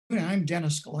I'm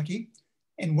Dennis Galucki,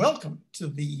 and welcome to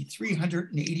the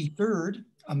 383rd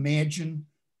Imagine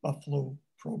Buffalo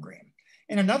program,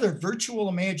 and another virtual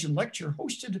Imagine lecture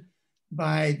hosted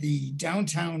by the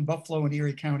Downtown Buffalo and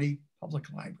Erie County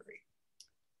Public Library.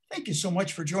 Thank you so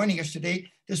much for joining us today.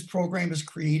 This program is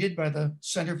created by the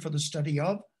Center for the Study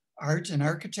of Art and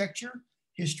Architecture,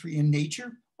 History and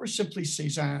Nature, or simply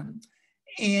Cezanne,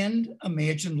 and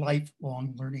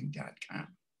ImagineLifelongLearning.com.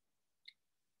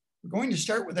 We're going to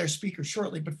start with our speaker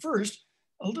shortly, but first,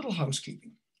 a little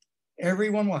housekeeping.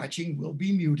 Everyone watching will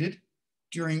be muted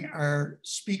during our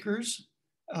speaker's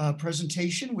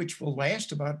presentation, which will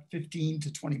last about 15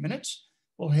 to 20 minutes.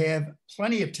 We'll have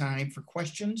plenty of time for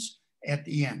questions at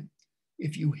the end.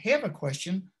 If you have a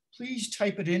question, please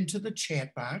type it into the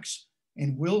chat box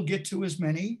and we'll get to as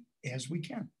many as we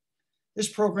can. This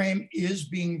program is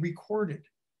being recorded.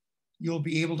 You'll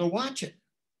be able to watch it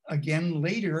again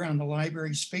later on the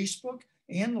library's Facebook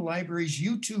and the library's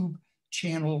YouTube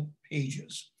channel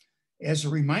pages. As a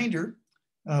reminder,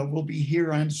 we'll be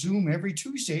here on Zoom every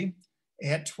Tuesday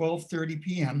at 12:30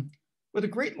 p.m. with a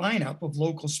great lineup of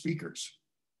local speakers.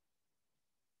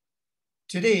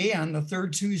 Today, on the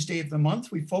third Tuesday of the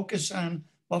month, we focus on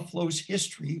Buffalo's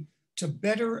history to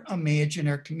better imagine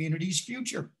our community's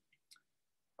future.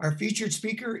 Our featured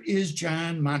speaker is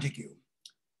John Montague.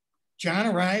 John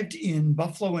arrived in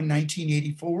Buffalo in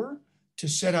 1984 to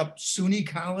set up SUNY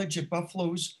College at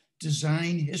Buffalo's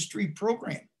Design History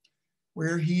program,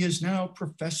 where he is now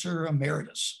Professor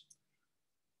Emeritus.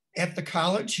 At the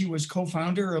college, he was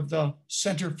co-founder of the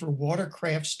Center for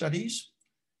Watercraft Studies.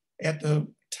 At the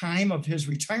time of his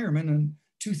retirement in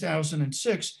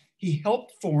 2006, he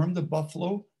helped form the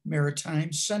Buffalo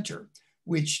Maritime Center,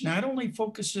 which not only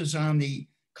focuses on the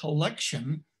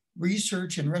collection,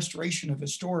 research, and restoration of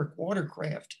historic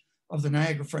watercraft of the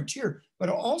Niagara frontier, but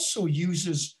also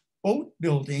uses boat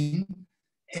building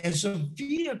as a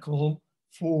vehicle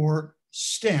for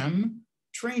STEM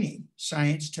training: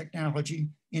 science, technology,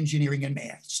 engineering, and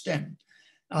math, STEM.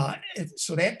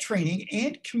 So that training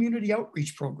and community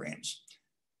outreach programs.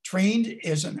 Trained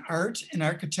as an art and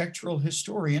architectural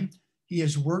historian, he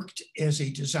has worked as a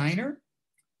designer,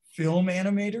 film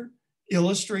animator,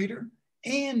 illustrator,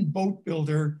 and boat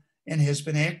builder, and has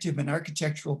been active in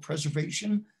architectural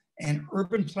preservation and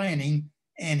urban planning,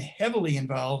 and heavily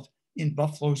involved in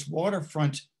Buffalo's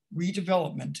waterfront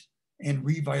redevelopment and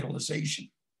revitalization.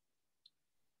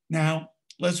 Now,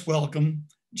 let's welcome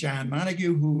John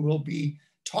Montague, who will be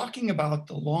talking about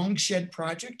the Longshed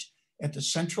project at the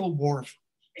Central Wharf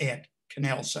at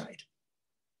Canalside.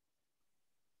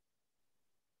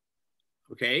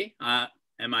 Okay,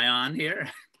 am I on here?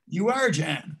 You are,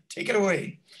 John. Take it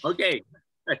away. Okay,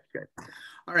 good.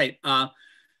 All right,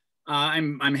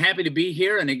 I'm happy to be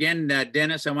here. And again,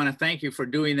 Dennis, I want to thank you for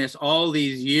doing this all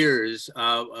these years,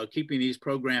 keeping these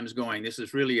programs going. This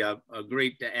is really a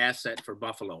great asset for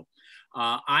Buffalo.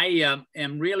 I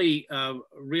am really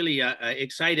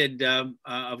excited.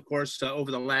 Of course,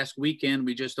 over the last weekend,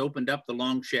 we just opened up the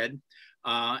Longshed.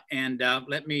 And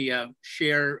let me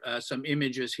share some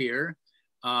images here.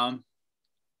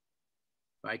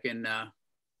 If I can, have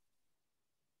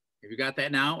you got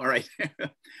that now? All right.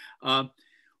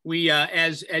 We,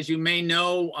 as you may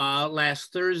know,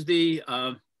 last Thursday,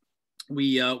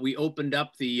 we opened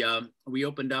up the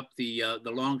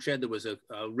Longshed. There was a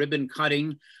ribbon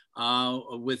cutting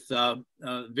with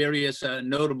various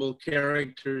notable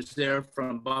characters there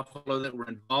from Buffalo that were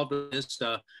involved with this.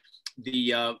 There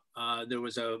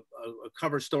was a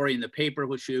cover story in the paper,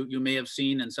 which you may have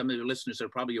seen, and some of your listeners are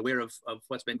probably aware of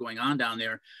what's been going on down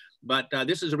there. But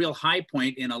this is a real high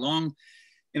point in a long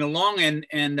and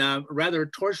rather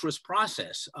tortuous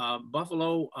process.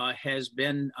 Buffalo has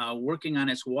been working on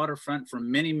its waterfront for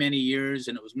many, many years,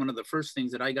 and it was one of the first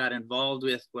things that I got involved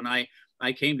with when I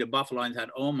came to Buffalo and thought,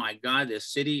 oh my God,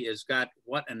 this city has got,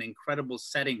 what an incredible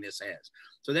setting this has.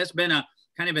 So that's been a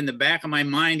kind of in the back of my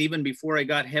mind even before I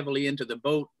got heavily into the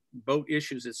boat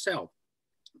issues itself.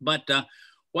 But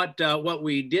what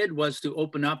we did was to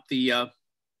open up the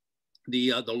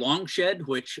Longshed,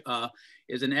 which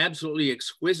is an absolutely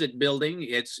exquisite building.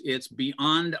 It's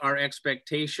beyond our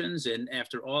expectations, and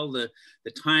after all the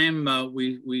time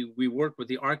we worked with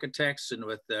the architects and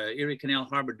with Erie Canal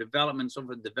Harbor Development, so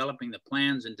forth, developing the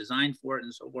plans and design for it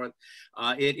and so forth,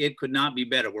 it could not be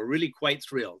better. We're really quite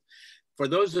thrilled. For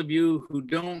those of you who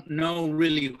don't know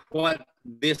really what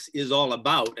this is all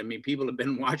about, I mean, people have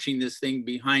been watching this thing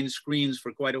behind screens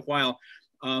for quite a while.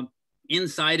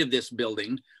 Inside of this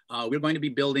building, we're going to be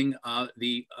building a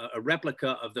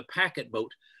replica of the packet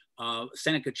boat,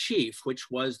 Seneca Chief, which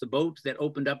was the boat that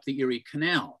opened up the Erie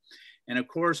Canal. And of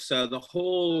course, the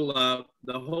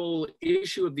whole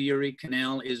issue of the Erie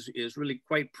Canal is really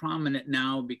quite prominent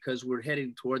now because we're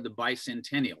heading toward the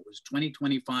bicentennial. It was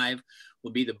 2025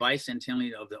 will be the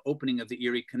bicentennial of the opening of the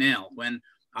Erie Canal, when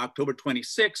October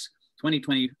 26,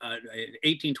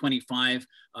 1825,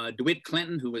 DeWitt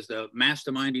Clinton, who was the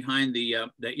mastermind behind the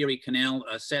Erie Canal,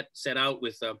 set out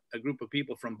with a group of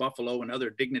people from Buffalo and other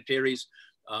dignitaries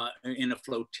in a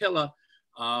flotilla,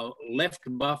 left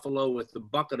Buffalo with a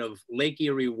bucket of Lake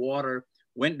Erie water,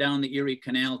 went down the Erie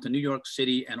Canal to New York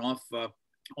City and off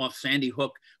Sandy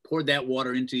Hook, poured that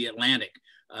water into the Atlantic,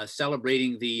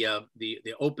 celebrating the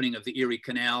opening of the Erie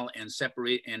Canal and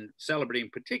celebrating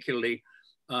particularly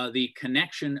the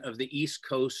connection of the East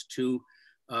Coast to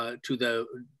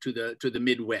the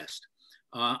Midwest.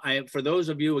 For those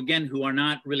of you, again, who are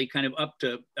not really kind of up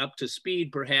to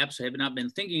speed, perhaps have not been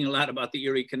thinking a lot about the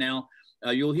Erie Canal,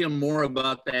 you'll hear more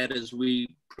about that as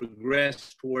we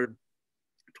progress toward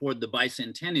the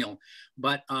bicentennial.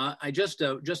 But just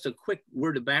a quick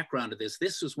word of background to this.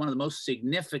 This is one of the most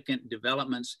significant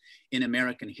developments in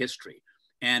American history.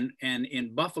 And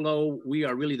in Buffalo, we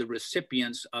are really the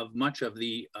recipients of much of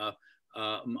this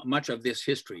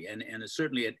history. And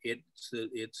certainly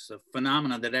it's a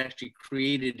phenomenon that actually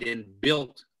created and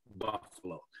built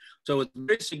Buffalo. So it's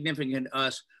very significant to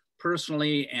us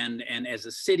personally and as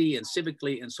a city and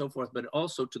civically and so forth, but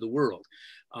also to the world.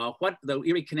 What the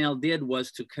Erie Canal did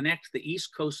was to connect the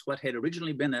East Coast, what had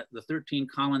originally been the 13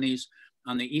 colonies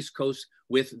on the East Coast,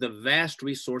 with the vast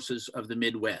resources of the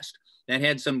Midwest. That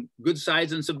had some good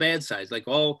sides and some bad sides, like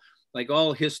all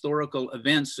historical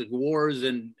events, wars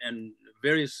and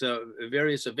various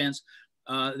events.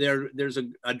 There's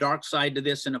a dark side to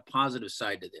this and a positive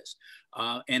side to this.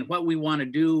 And what we want to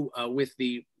do with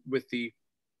the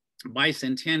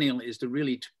bicentennial is to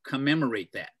really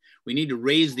commemorate that. We need to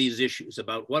raise these issues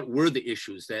about what were the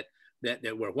issues that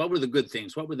what were the good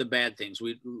things, what were the bad things.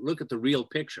 We look at the real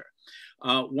picture.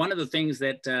 One of the things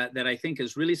that I think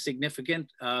is really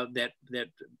significant that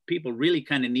people really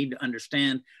kind of need to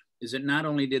understand is that not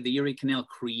only did the Erie Canal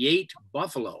create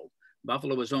Buffalo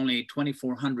was only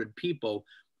 2,400 people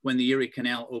when the Erie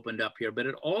Canal opened up here, but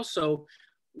it also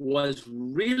was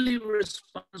really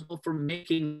responsible for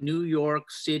making New York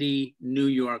City, New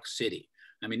York City.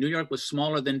 I mean, New York was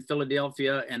smaller than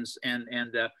Philadelphia and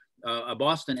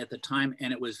Boston at the time,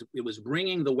 and it was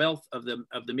bringing the wealth of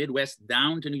the Midwest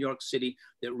down to New York City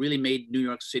that really made New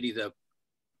York City the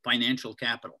financial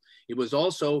capital. It was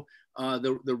also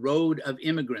the road of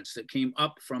immigrants that came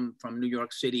up from New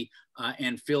York City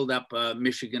and filled up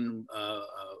Michigan,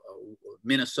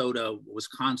 Minnesota,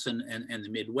 Wisconsin, and the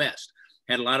Midwest.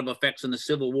 Had a lot of effects on the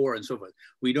Civil War and so forth.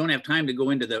 We don't have time to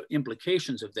go into the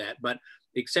implications of that, but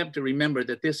except to remember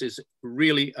that this is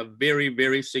really a very,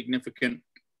 very significant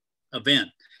event.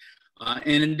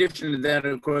 In addition to that,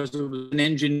 of course, it was an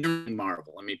engineering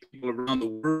marvel. I mean, people around the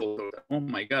world thought, oh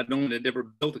my God, no one had ever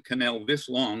built a canal this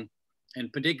long.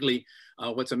 And particularly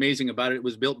what's amazing about it, it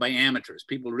was built by amateurs.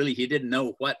 People really, he didn't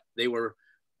know what they were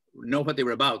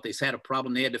about. They had a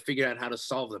problem. They had to figure out how to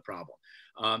solve the problem.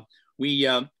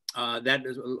 That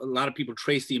is, a lot of people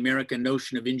trace the American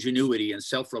notion of ingenuity and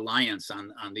self-reliance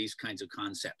on these kinds of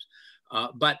concepts.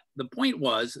 But the point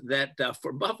was that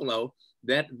for Buffalo,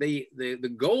 that the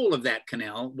goal of that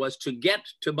canal was to get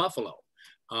to Buffalo.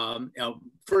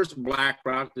 First, Black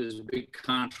Rock, there's a big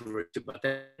controversy, but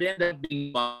that ended up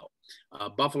being Buffalo.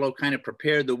 Buffalo kind of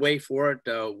prepared the way for it.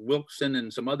 Wilson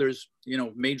and some others,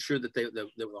 made sure that the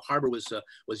harbor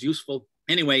was useful.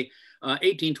 Anyway,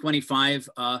 1825,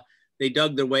 they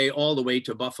dug their way all the way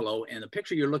to Buffalo. And the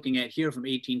picture you're looking at here from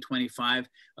 1825,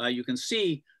 you can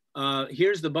see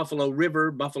here's the Buffalo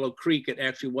River, Buffalo Creek, it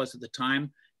actually was at the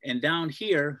time. And down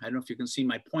here, I don't know if you can see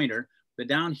my pointer, but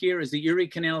down here is the Erie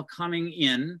Canal coming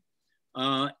in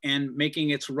and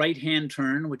making its right-hand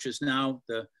turn, which is now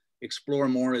the Explore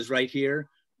More is right here.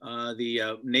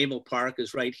 The Naval Park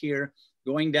is right here,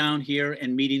 going down here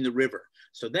and meeting the river.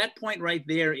 So that point right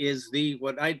there is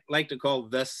what I like to call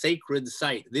the sacred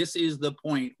site. This is the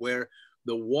point where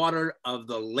the water of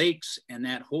the lakes and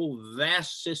that whole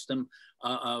vast system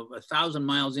of 1,000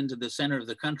 miles into the center of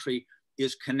the country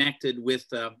is connected with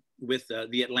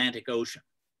the Atlantic Ocean.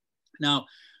 Now,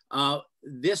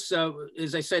 this,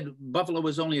 as I said, Buffalo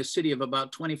was only a city of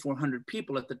about 2,400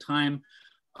 people at the time.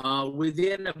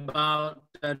 Within about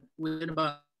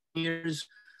years,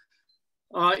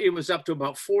 it was up to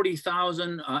about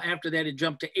 40,000. After that, it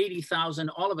jumped to 80,000.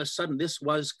 All of a sudden, this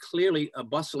was clearly a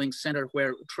bustling center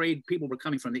where people were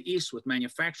coming from the east with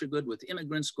manufactured goods, with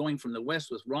immigrants going from the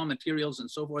west with raw materials and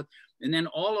so forth. And then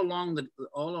all along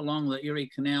the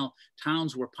Erie Canal,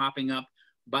 towns were popping up.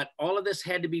 but all of this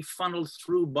had to be funneled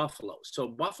through Buffalo. So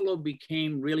Buffalo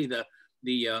became really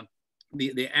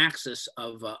the axis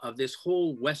of this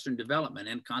whole Western development,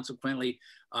 and consequently,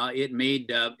 it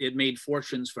made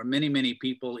fortunes for many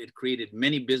people. It created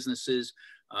many businesses.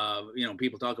 You know,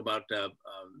 people talk about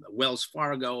Wells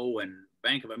Fargo and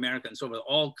Bank of America and so forth,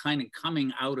 all kind of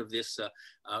coming out of this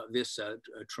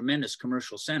tremendous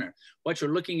commercial center. What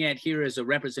you're looking at here is a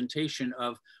representation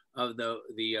of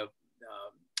the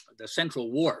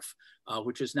Central Wharf,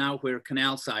 which is now where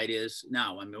Canalside is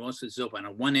now. I mean, most of it's open.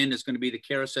 On one end is going to be the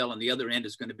carousel, and the other end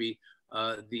is going to be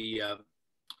the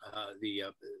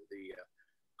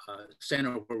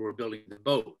center where we're building the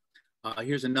boat.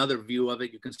 Here's another view of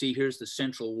it. You can see here's the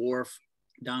Central Wharf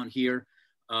down here,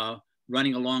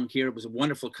 running along here. It was a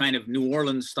wonderful kind of New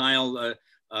Orleans style,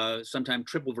 sometime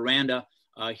triple veranda.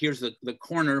 Here's the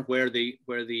corner where the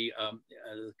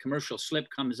commercial slip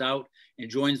comes out and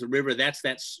joins the river. That's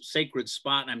that sacred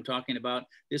spot I'm talking about.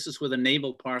 This is where the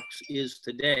Naval Parks is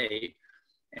today.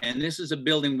 And this is a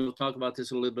building, we'll talk about this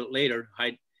a little bit later,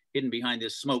 hidden behind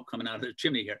this smoke coming out of the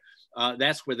chimney here.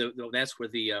 That's where the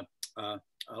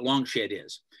Longshed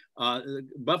is.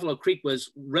 Buffalo Creek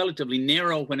was relatively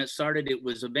narrow when it started. It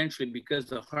was eventually, because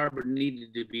the harbor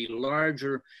needed to be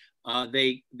larger,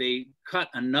 they cut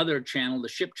another channel, the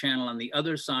ship channel on the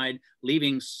other side,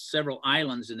 leaving several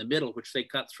islands in the middle, which they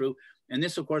cut through. And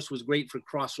this, of course, was great for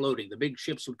cross-loading. The big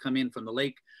ships would come in from the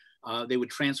lake. They would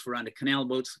transfer onto canal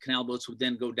boats. The canal boats would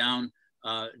then go down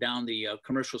the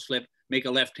commercial slip, make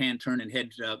a left-hand turn, and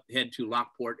head to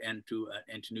Lockport and to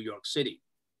New York City.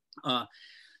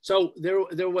 So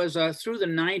there was through the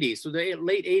 90s, so the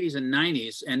late 80s and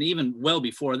 90s, and even well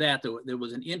before that, there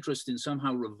was an interest in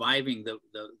somehow reviving the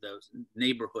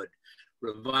neighborhood,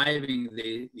 reviving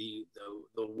the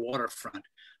waterfront.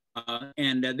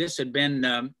 And this had been,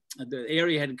 the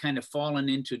area had kind of fallen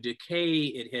into decay.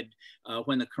 It had,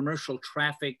 when the commercial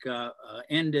traffic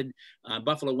ended,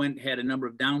 Buffalo had a number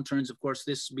of downturns. Of course,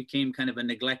 this became kind of a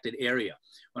neglected area.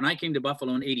 When I came to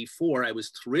Buffalo in '84, I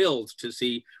was thrilled to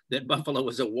see that Buffalo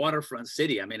was a waterfront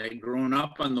city. I mean, I'd grown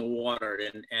up on the water,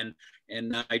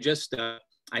 and I just,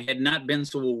 I had not been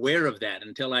so aware of that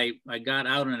until I got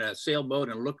out on a sailboat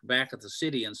and looked back at the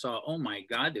city and saw, oh my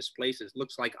God, this place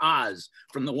looks like Oz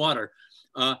from the water.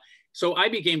 So I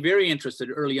became very interested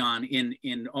early on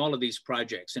in all of these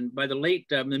projects. And by the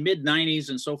the mid 90s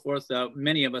and so forth,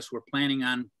 many of us were planning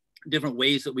on different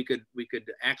ways that we could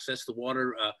access the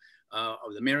water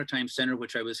of the Maritime Center,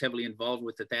 which I was heavily involved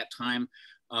with at that time,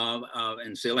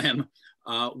 and still am.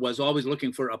 Was always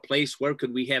looking for a place where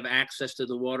could we have access to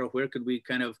the water, where could we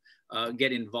kind of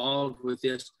get involved with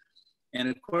this. And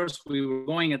of course, we were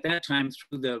going at that time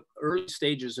through the early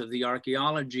stages of the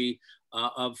archaeology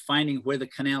of finding where the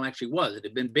canal actually was. It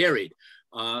had been buried.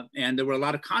 And there were a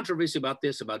lot of controversy about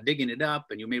this, about digging it up,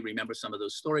 and you may remember some of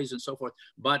those stories and so forth.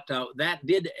 But that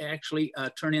did actually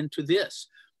turn into this.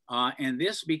 And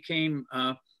this became,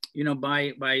 you know,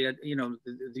 by you know,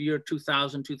 the year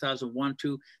 2000, 2001,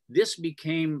 this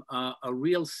became a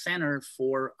real center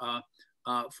for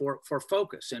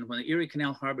focus. And when the Erie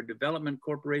Canal Harbor Development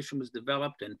Corporation was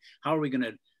developed, and how are we going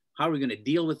to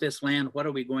deal with this land? How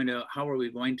are we going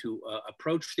to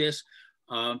approach this?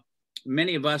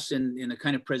 Many of us in the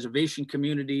kind of preservation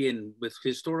community and with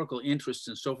historical interests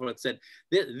and so forth said,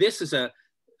 this is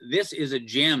a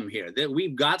gem here, that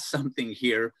we've got something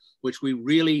here which we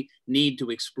really need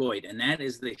to exploit. And that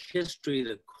is the history,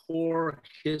 the core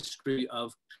history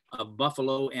of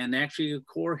Buffalo, and actually a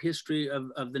core history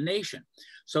of the nation.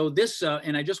 So this,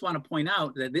 and I just want to point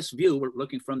out that this view, we're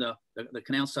looking from the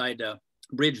Canalside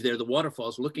bridge there, the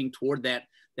waterfalls, looking toward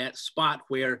that spot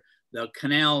where the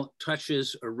canal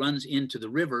touches or runs into the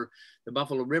river, the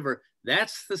Buffalo River.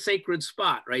 That's the sacred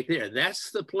spot right there.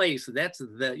 That's the place.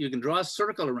 You can draw a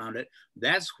circle around it.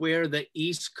 That's where the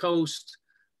East Coast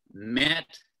met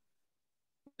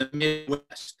the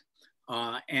Midwest.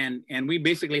 And we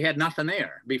basically had nothing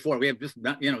there before. We have just,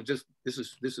 you know, just this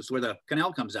is where the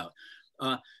canal comes out.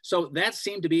 So that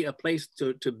seemed to be a place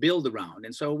to build around.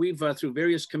 And so we've through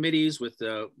various committees with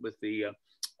the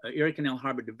Erie Canal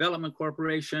Harbor Development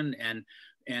Corporation and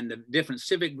the different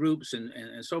civic groups and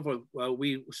so forth,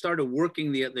 we started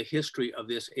working the history of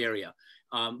this area.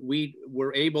 We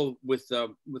were able, with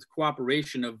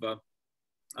cooperation of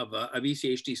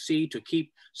ECHDC, to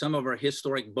keep some of our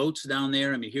historic boats down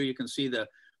there. I mean, here you can see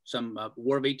some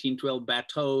War of 1812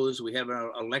 bateaus. We have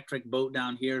our electric boat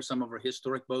down here, some of our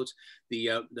historic boats.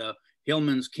 The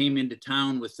Hillmans came into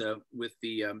town with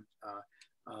the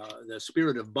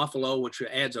Spirit of Buffalo, which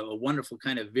adds a wonderful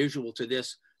kind of visual to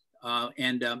this.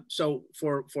 So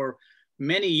for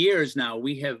many years now,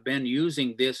 we have been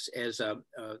using this as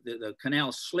the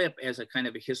canal slip as a kind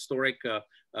of a historic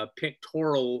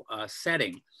pictorial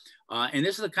setting. And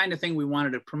this is the kind of thing we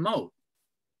wanted to promote.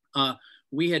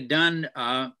 We had done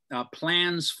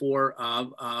plans for,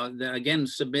 that again,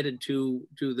 submitted to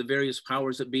the various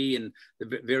powers that be and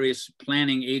the various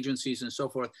planning agencies and so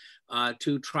forth,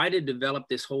 to try to develop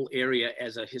this whole area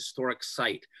as a historic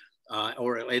site,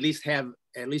 or at least have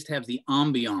the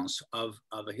ambiance of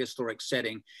a historic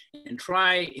setting, and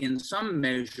try in some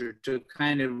measure to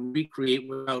kind of recreate,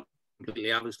 without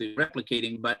completely obviously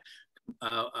replicating, but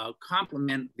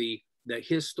complement the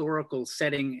historical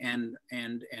setting and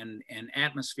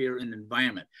atmosphere and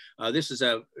environment. This is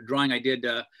a drawing I did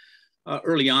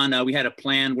early on. We had a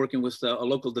plan working with a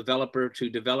local developer to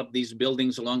develop these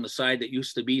buildings along the side that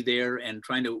used to be there, and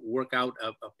trying to work out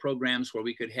programs where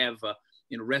we could have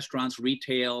restaurants,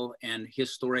 retail, and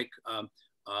historic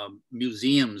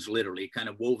museums, literally kind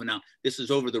of woven out. This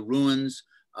is over the ruins.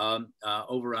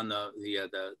 Over on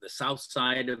the south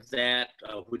side of that,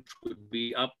 which would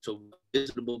be up to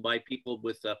visitable by people,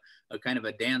 with a kind of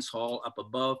a dance hall up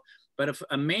above. But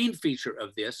a main feature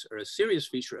of this, or a serious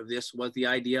feature of this, was the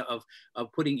idea of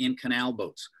putting in canal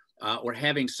boats, or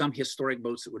having some historic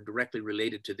boats that were directly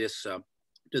related to this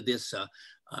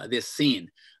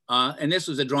scene. And this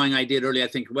was a drawing I did earlier. I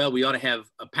think, well, we ought to have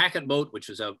a packet boat, which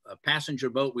is a passenger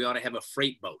boat. We ought to have a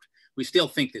freight boat. We still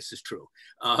think this is true.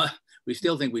 We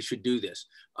still think we should do this.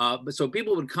 But so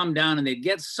people would come down and they'd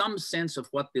get some sense of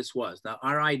what this was. Now,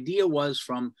 our idea was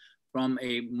from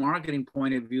a marketing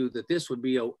point of view that this would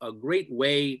be a great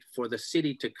way for the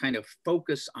city to kind of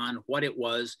focus on what it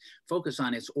was, focus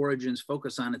on its origins,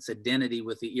 focus on its identity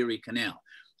with the Erie Canal.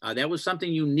 That was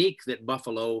something unique that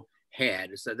Buffalo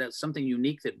had. So that's something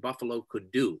unique that Buffalo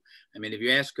could do. I mean, if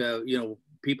you ask,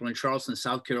 people in Charleston,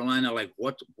 South Carolina, like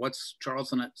what's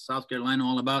Charleston, South Carolina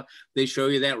all about? They show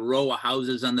you that row of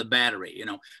houses on the Battery.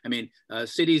 I mean,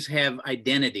 cities have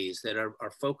identities that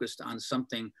are focused on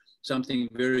something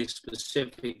very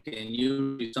specific, and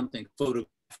usually something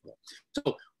photographable.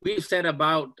 So we've set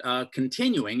about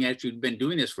continuing, actually we've been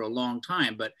doing this for a long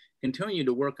time, but continue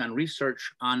to work on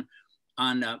research on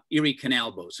Erie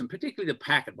Canal boats, and particularly the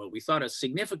packet boat. We thought a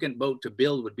significant boat to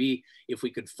build would be if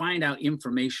we could find out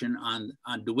information on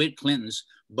DeWitt Clinton's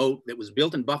boat that was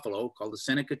built in Buffalo, called the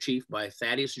Seneca Chief, by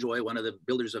Thaddeus Joy, one of the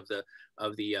builders of the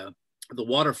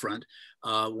waterfront,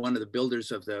 one of the builders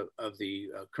of the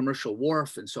commercial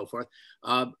wharf and so forth.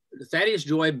 Thaddeus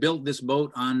Joy built this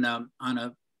boat on a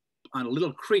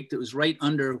little creek that was right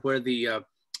under where the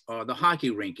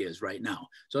hockey rink is right now.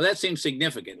 So that seems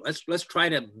significant. Let's try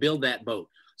to build that boat.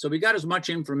 So we got as much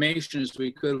information as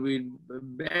we could. We'd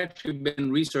actually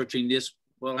been researching this.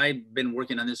 Well, I've been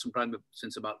working on this probably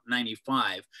since about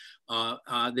 '95.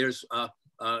 There's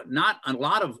not a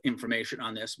lot of information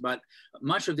on this, but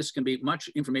much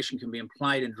information can be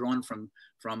implied and drawn from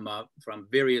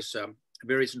various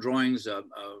drawings,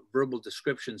 verbal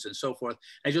descriptions, and so forth.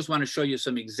 I just want to show you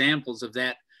some examples of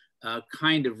that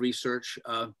kind of research.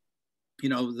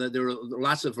 There are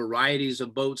lots of varieties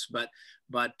of boats, but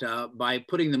by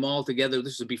putting them all together,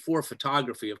 this is before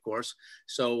photography, of course.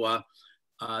 So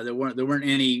there weren't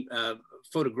any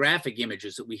photographic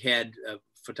images that we had.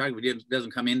 Photography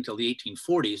doesn't come in until the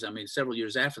 1840s. I mean, several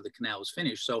years after the canal was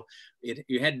finished. So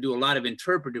you had to do a lot of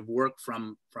interpretive work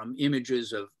from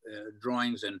images of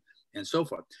drawings and so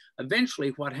forth. Eventually,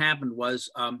 what happened was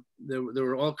there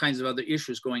were all kinds of other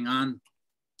issues going on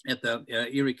at the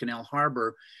Erie Canal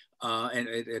Harbor and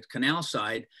at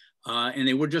Canalside, and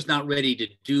they were just not ready to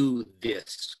do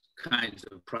this kinds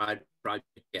of project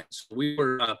yet. So we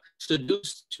were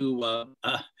seduced to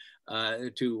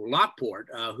Lockport,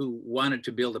 who wanted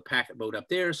to build a packet boat up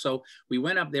there. So we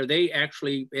went up there. They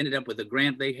actually ended up with a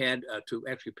grant they had to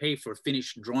actually pay for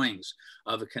finished drawings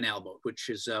of a canal boat, which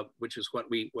is what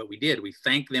we did. We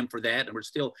thank them for that, and we're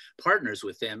still partners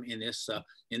with them in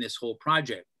this whole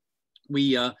project.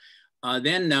 We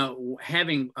then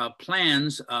having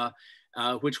plans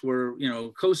which were,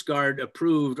 Coast Guard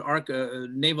approved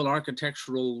naval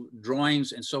architectural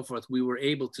drawings and so forth, we were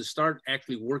able to start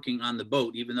actually working on the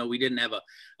boat, even though we didn't have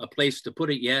a place to put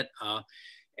it yet.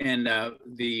 And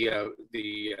the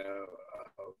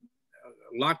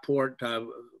Lockport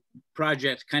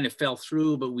project kind of fell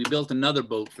through, but we built another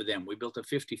boat for them. We built a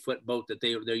 50-foot boat that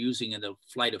they're using in the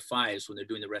Flight of Fives when they're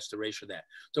doing the restoration of that.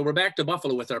 So we're back to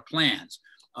Buffalo with our plans.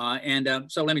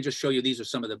 So let me just show you, these are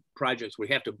some of the projects. We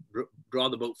have to draw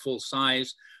the boat full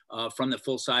size. From the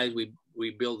full size,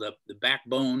 we build up the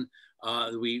backbone.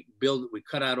 We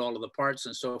cut out all of the parts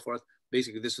and so forth.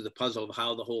 Basically, this is the puzzle of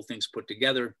how the whole thing's put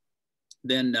together.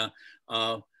 Then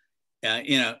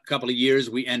in a couple of years,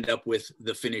 we end up with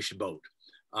the finished boat.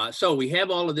 So we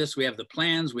have all of this. We have the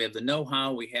plans, we have the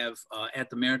know-how. We have at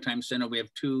the Maritime Center, we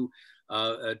have two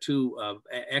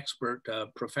expert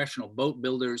professional boat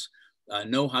builders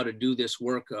know how to do this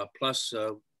work. Plus,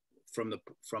 from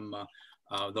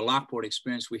the Lockport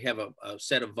experience, we have a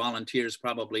set of volunteers,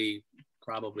 probably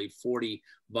 40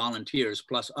 volunteers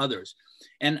plus others.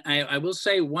 And I will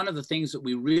say one of the things that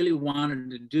we really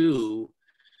wanted to do,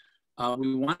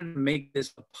 we wanted to make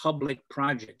this a public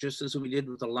project, just as we did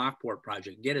with the Lockport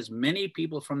project, get as many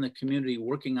people from the community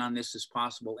working on this as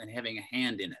possible and having a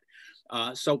hand in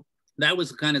it. So that was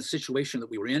the kind of situation that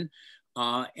we were in.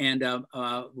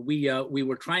 We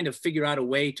were trying to figure out a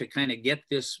way to kind of get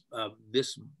this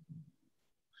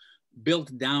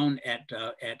built down at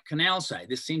Canalside.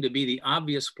 This seemed to be the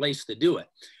obvious place to do it.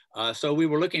 So we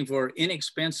were looking for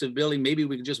inexpensive building. Maybe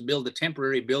we could just build a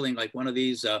temporary building like one of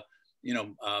these,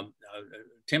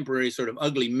 temporary sort of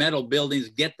ugly metal buildings,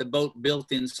 get the boat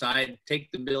built inside,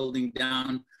 take the building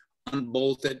down,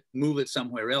 unbolt it, move it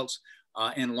somewhere else,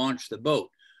 and launch the boat.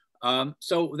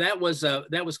 So that was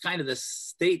kind of the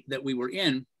state that we were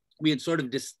in. We had sort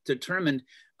of determined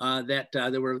that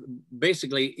there were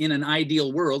basically, in an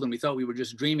ideal world, and we thought we were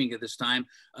just dreaming at this time,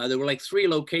 there were like 3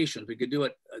 locations. We could do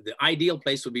it. The ideal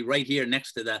place would be right here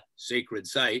next to the sacred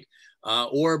site,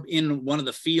 or in one of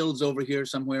the fields over here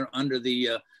somewhere under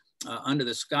the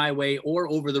skyway, or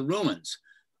over the ruins.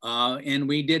 And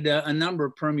we did a number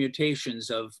of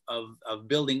permutations of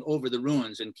building over the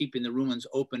ruins and keeping the ruins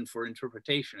open for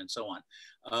interpretation and so on.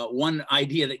 One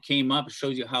idea that came up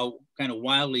shows you how kind of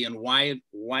wildly and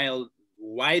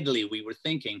widely we were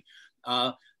thinking.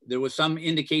 There was some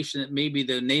indication that maybe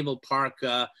the Naval Park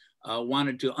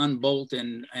wanted to unbolt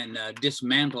and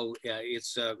dismantle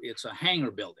it's a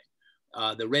hangar building,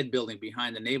 the red building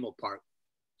behind the Naval Park.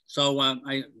 So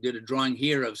I did a drawing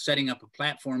here of setting up a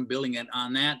platform, building it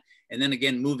on that, and then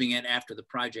again moving it after the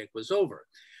project was over.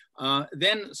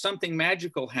 Then something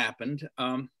magical happened,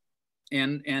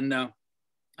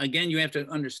 again, you have to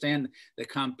understand the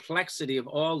complexity of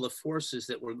all the forces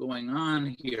that were going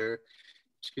on here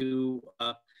to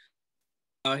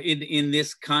in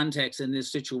this context, in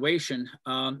this situation.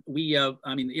 I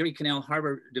mean, the Erie Canal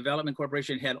Harbor Development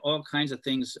Corporation had all kinds of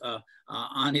things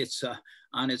on its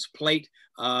plate,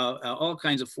 all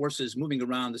kinds of forces moving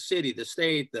around the city, the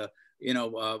state, other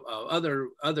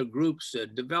groups,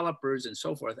 developers, and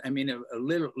so forth. I mean,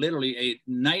 literally a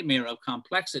nightmare of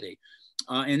complexity.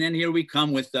 And then here we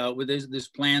come with this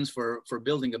plans for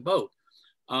building a boat.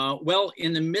 Well,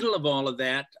 in the middle of all of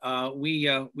that,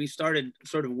 we started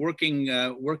sort of working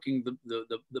the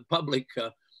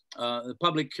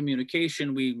public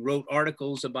communication. We wrote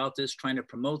articles about this, trying to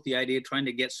promote the idea, trying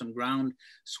to get some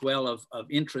groundswell of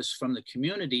interest from the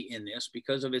community in this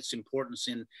because of its importance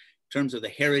in terms of the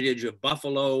heritage of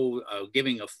Buffalo,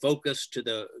 giving a focus to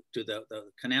the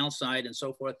Canalside and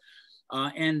so forth.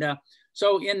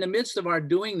 So in the midst of our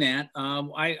doing that,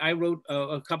 I wrote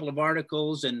a couple of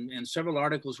articles, and several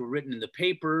articles were written in the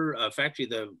paper. Actually,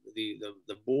 the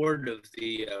board of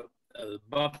the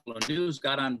Buffalo News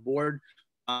got on board.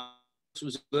 This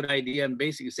was a good idea, and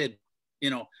basically said,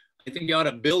 I think you ought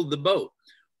to build the boat.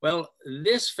 Well,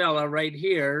 this fella right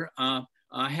here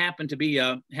happened to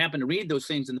read those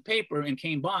things in the paper and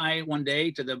came by one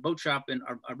day to the boat shop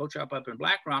our boat shop up in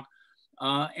Black Rock.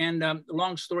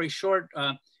 Long story short,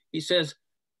 he says,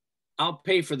 I'll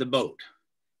pay for the boat.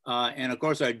 And of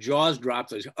course our jaws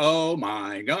dropped. Oh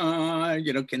my God,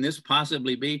 can this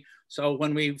possibly be? So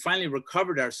when we finally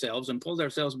recovered ourselves and pulled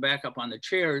ourselves back up on the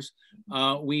chairs,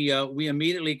 we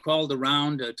immediately called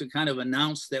around to kind of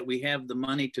announce that we have the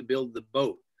money to build the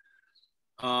boat.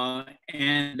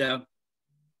 And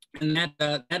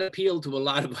that appealed to a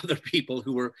lot of other people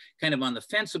who were kind of on the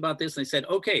fence about this. And they said,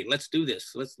 okay, let's do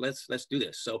this. Let's do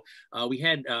this. So we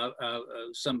had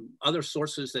some other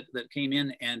sources that came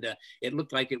in, and it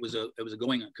looked like it was a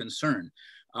going concern.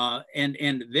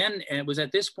 And then it was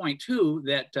at this point too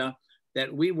that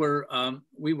we were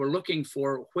looking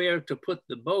for where to put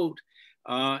the boat.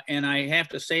 And I have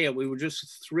to say, we were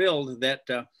just thrilled that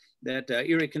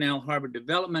Erie Canal Harbor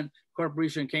Development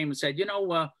Corporation came and said,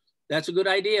 that's a good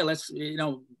idea. Let's,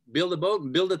 build a boat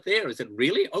and build it there. I said,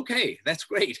 really? Okay, that's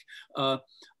great.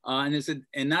 And they said,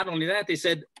 and not only that, they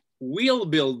said, we'll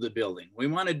build the building. We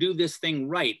want to do this thing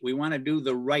right. We want to do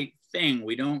the right thing.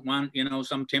 We don't want,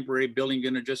 some temporary building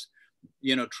going to just,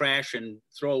 trash and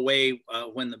throw away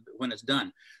when it's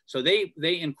done. So they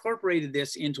incorporated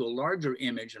this into a larger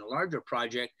image and a larger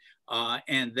project,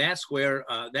 and that's where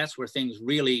things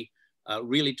really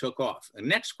took off. The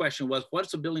next question was,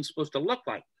 what's the building supposed to look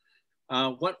like?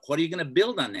 What are you going to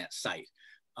build on that site?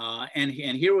 And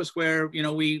here was where, you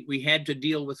know, we had to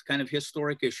deal with kind of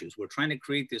historic issues. We're trying to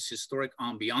create this historic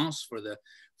ambiance for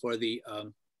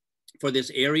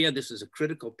this area. This is a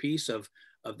critical piece of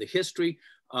the history.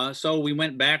 So we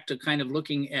went back to kind of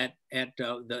looking at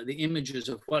the images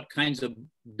of what kinds of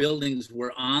buildings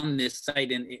were on this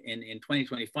site in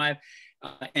 2025.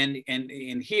 And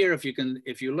in here,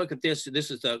 if you look at this, this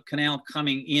is the canal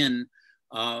coming in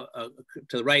to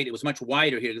the right. It was much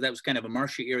wider here because that was kind of a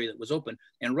marshy area that was open.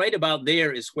 And right about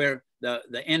there is where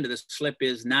the end of the slip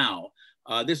is now.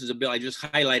 This is a building, I just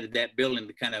highlighted that building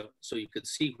to kind of, so you could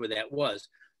see where that was.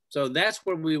 So that's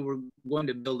where we were going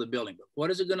to build a building. But what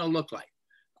is it going to look like?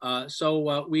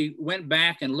 So we went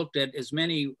back and looked at as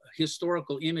many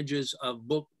historical images of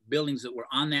buildings that were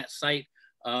on that site.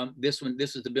 This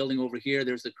is the building over here.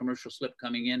 There's the commercial slip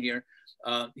coming in here.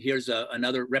 Here's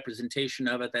another representation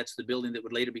of it. That's the building that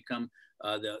would later become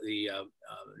the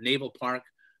Naval Park.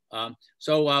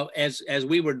 So as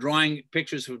we were drawing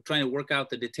pictures, we were trying to work out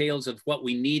the details of what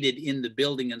we needed in the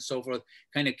building and so forth,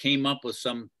 kind of came up with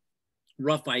some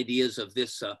rough ideas of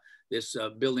this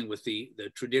building with the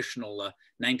traditional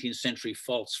 19th century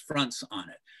false fronts on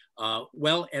it.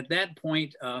 Well, at that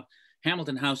point,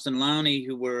 Hamilton House and Lowney,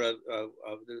 who were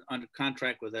under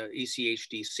contract with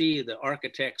ECHDC, the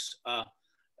architects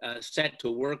set to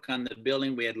work on the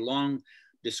building. We had long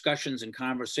discussions and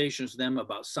conversations with them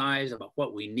about size, about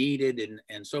what we needed,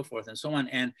 and so forth and so on.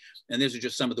 And these are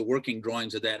just some of the working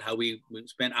drawings of that, how we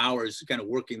spent hours kind of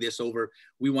working this over.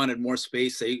 We wanted more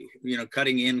space,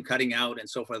 cutting in, cutting out, and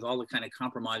so forth, all the kind of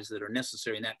compromises that are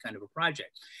necessary in that kind of a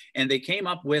project. And they came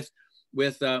up with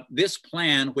this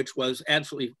plan, which was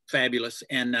absolutely fabulous,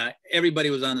 and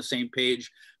everybody was on the same page.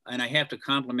 And I have to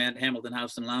compliment Hamilton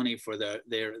House and Lowney for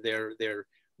their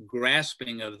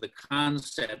grasping of the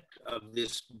concept of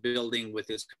this building with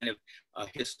this kind of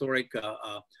historic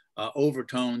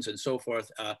overtones and so forth.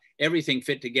 Everything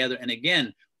fit together. And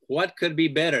again, what could be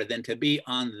better than to be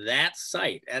on that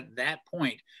site at that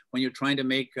point when you're trying to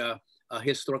make a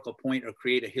historical point or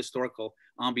create a historical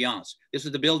ambiance? This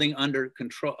is the building under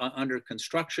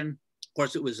construction. Of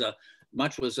course, it was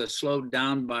much was slowed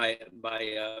down by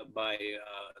the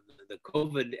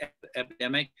COVID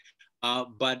epidemic,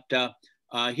 but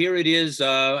here it is.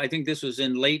 I think this was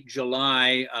in late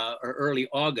July or early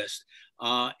August.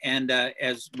 And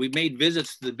as we made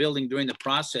visits to the building during the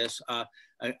process,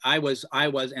 I was,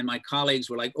 and my colleagues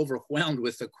were like overwhelmed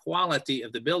with the quality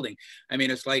of the building. I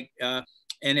mean, it's like,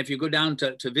 and if you go down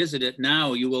to visit it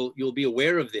now, you'll be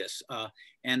aware of this.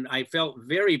 And I felt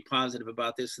very positive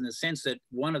about this in the sense that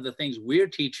one of the things we're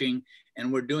teaching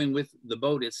and we're doing with the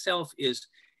boat itself is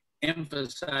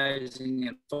emphasizing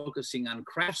and focusing on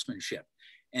craftsmanship.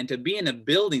 And to be in a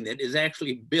building that is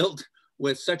actually built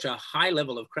with such a high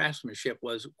level of craftsmanship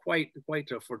was quite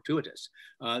fortuitous.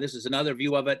 This is another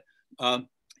view of it. And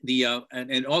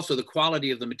also the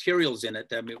quality of the materials in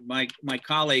it. I mean, my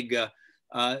colleague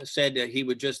said that he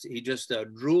just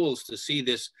drools to see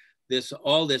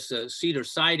all this cedar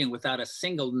siding without a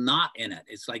single knot in it.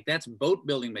 It's like, that's boat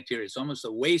building material. It's almost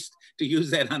a waste to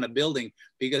use that on a building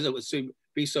because it would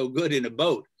be so good in a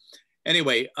boat.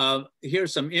 Anyway,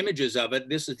 here's some images of it.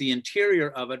 This is the interior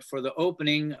of it for the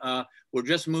opening. We're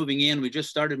just moving in. We just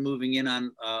started moving in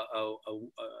on a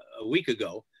week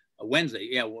ago, a Wednesday.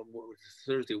 Yeah,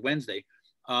 Thursday, Wednesday.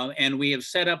 And we have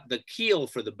set up the keel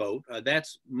for the boat.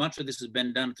 Much of this has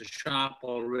been done at the shop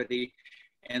already,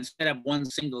 and set up one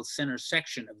single center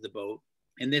section of the boat.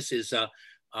 And this is,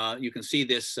 you can see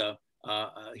this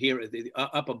here,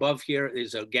 up above here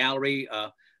is a gallery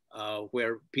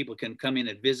where people can come in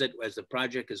and visit as the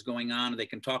project is going on. They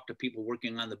can talk to people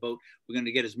working on the boat. We're going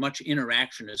to get as much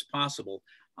interaction as possible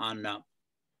on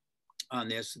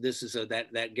this. This is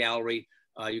that gallery.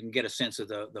 You can get a sense of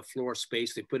the floor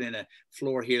space. They put in a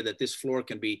floor here that this floor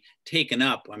can be taken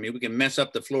up. I mean, we can mess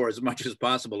up the floor as much as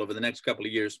possible over the next couple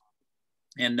of years.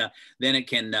 And then it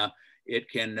can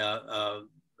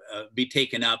be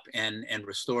taken up and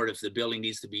restored if the building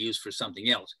needs to be used for something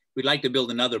else. We'd like to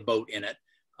build another boat in it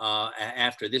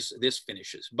after this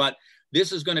finishes. But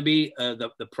this is going to be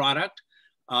the product.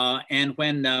 And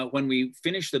when we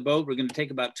finish the boat, we're going to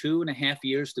take about 2.5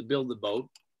 years to build the boat.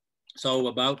 So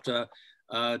about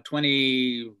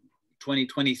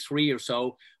 2023 or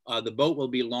so, the boat will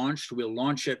be launched. We'll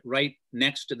launch it right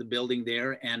next to the building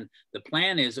there. And the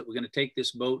plan is that we're going to take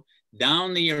this boat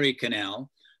down the Erie Canal,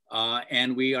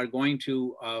 and we are going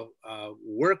to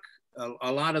work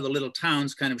a lot of the little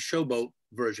towns, kind of showboat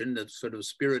version, the sort of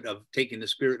spirit of taking the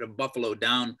spirit of Buffalo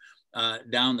down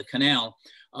the canal,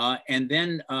 and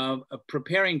then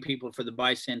preparing people for the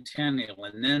bicentennial.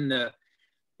 And then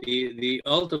the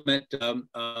ultimate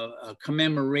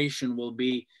commemoration will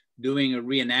be doing a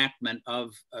reenactment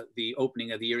of the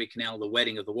opening of the Erie Canal, the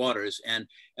wedding of the waters. And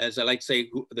as I like to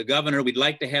say, the governor, we'd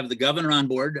like to have the governor on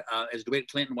board, as DeWitt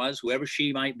Clinton was, whoever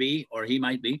she might be or he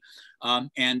might be.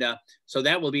 So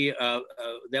that will be a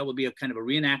kind of a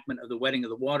reenactment of the wedding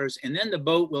of the waters. And then the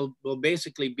boat will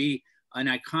basically be an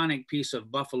iconic piece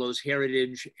of Buffalo's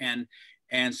heritage and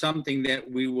something that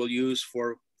we will use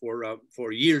for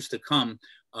years to come,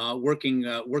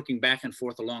 working back and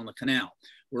forth along the canal.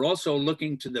 We're also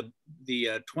looking to the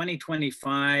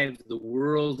 2025,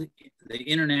 the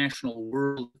International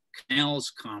World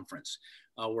Canals Conference.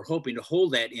 We're hoping to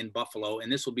hold that in Buffalo, and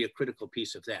this will be a critical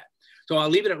piece of that. So I'll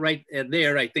leave it right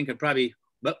there. I think I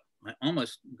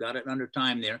almost got it under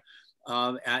time there.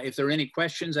 If there are any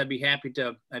questions, I'd be happy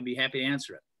to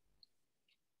answer it.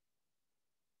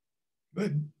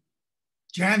 Good.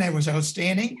 John, that was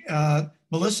outstanding.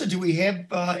 Melissa, do we have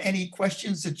any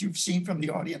questions that you've seen from the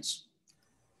audience?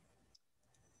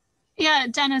 Yeah,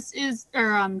 Dennis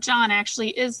John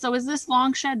actually so is this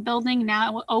Longshed building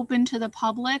now open to the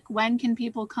public? When can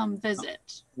people come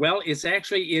visit? Well, we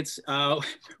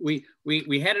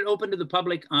had it open to the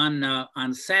public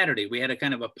on Saturday. We had a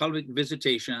kind of a public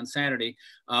visitation on Saturday.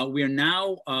 We're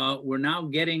now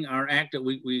getting our act.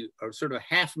 We are sort of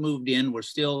half moved in. We're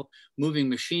still moving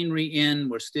machinery in.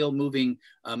 We're still moving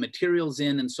materials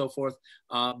in and so forth.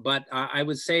 But I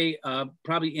would say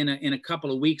probably in a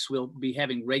couple of weeks we'll be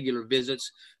having regular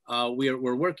visits.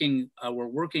 We're working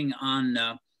on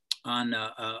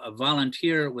a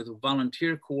volunteer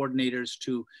coordinators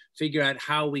to figure out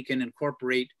how we can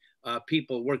incorporate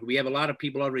people work. We have a lot of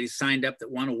people already signed up that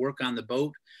want to work on the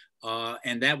boat,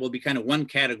 and that will be kind of one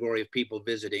category of people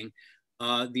visiting.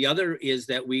 The other is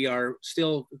that we are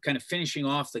still kind of finishing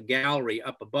off the gallery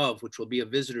up above, which will be a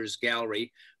visitor's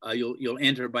gallery. You'll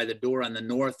enter by the door on the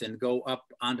north and go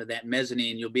up onto that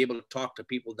mezzanine. You'll be able to talk to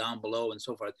people down below and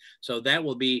so forth. So that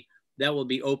will be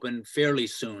open fairly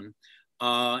soon.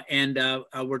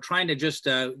 We're trying to just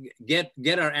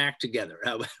get our act together.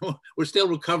 We're still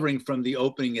recovering from the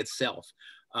opening itself.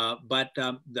 But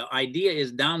the idea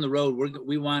is down the road,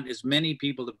 we want as many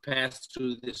people to pass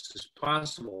through this as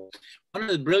possible. One of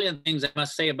the brilliant things I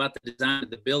must say about the design of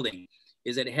the building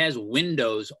is that it has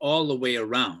windows all the way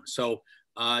around. So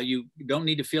you don't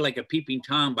need to feel like a peeping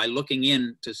Tom by looking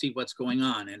in to see what's going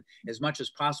on. And as much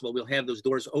as possible, we'll have those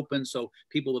doors open so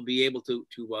people will be able to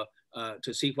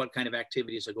see what kind of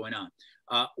activities are going on.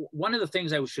 One of the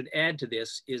things I should add to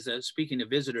this is, speaking of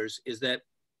visitors, is that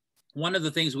one of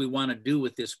the things we want to do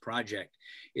with this project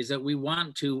is that we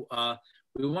want to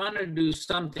do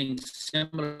something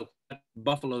similar to what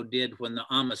Buffalo did when the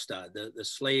Amistad, the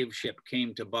slave ship,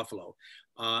 came to Buffalo.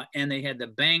 And they had the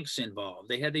banks involved,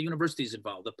 they had the universities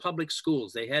involved, the public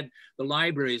schools, they had the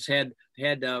libraries, had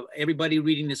everybody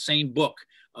reading the same book.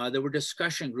 There were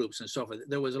discussion groups and so forth.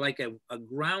 There was like a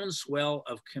groundswell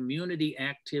of community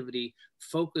activity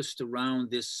focused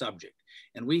around this subject.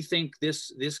 And we think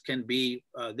this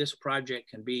project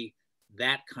can be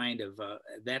that kind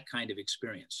of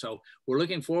experience. So we're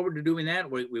looking forward to doing that.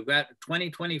 We've got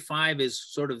 2025 is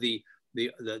sort of the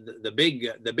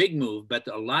big move, but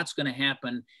a lot's going to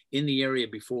happen in the area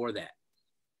before that.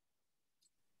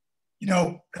 You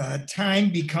know, time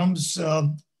becomes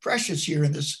precious here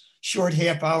in this short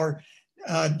half hour.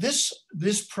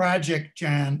 This project,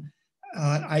 John,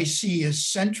 I see as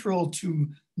central to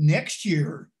next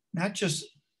year, not just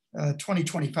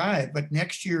 2025, but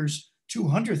next year's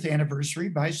 200th anniversary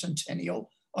bicentennial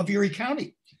of Erie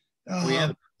County.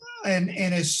 And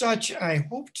as such, I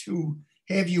hope to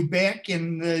have you back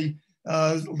in the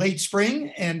late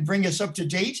spring and bring us up to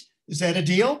date. Is that a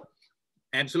deal?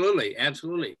 Absolutely,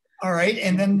 absolutely. All right,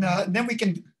 and then we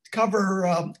can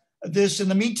cover this. In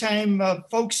the meantime,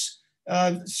 folks,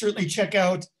 certainly check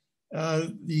out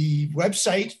the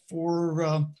website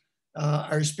for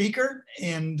our speaker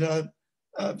and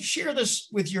share this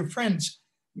with your friends.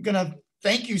 I'm gonna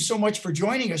thank you so much for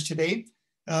joining us today.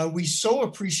 We so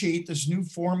appreciate this new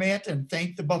format and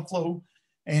thank the Buffalo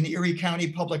and Erie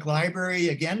County Public Library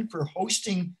again for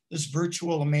hosting this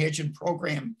virtual Imagine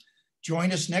program.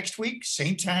 Join us next week,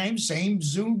 same time, same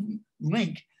Zoom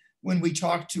link, when we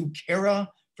talk to Kara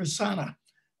Fasana,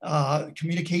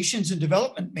 Communications and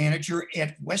Development Manager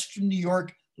at Western New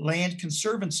York Land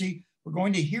Conservancy. We're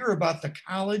going to hear about the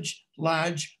College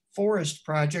Lodge Forest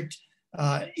Project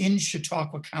in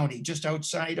Chautauqua County, just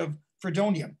outside of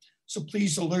Fredonia. So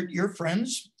please alert your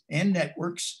friends and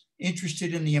networks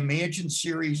interested in the Imagine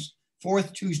series'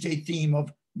 fourth Tuesday theme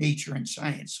of nature and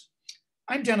science.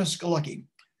 I'm Dennis Galucki.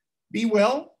 Be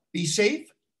well, be safe,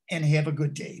 and have a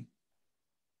good day.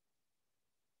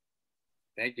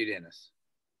 Thank you, Dennis.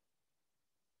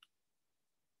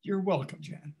 You're welcome,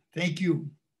 Jan. Thank you.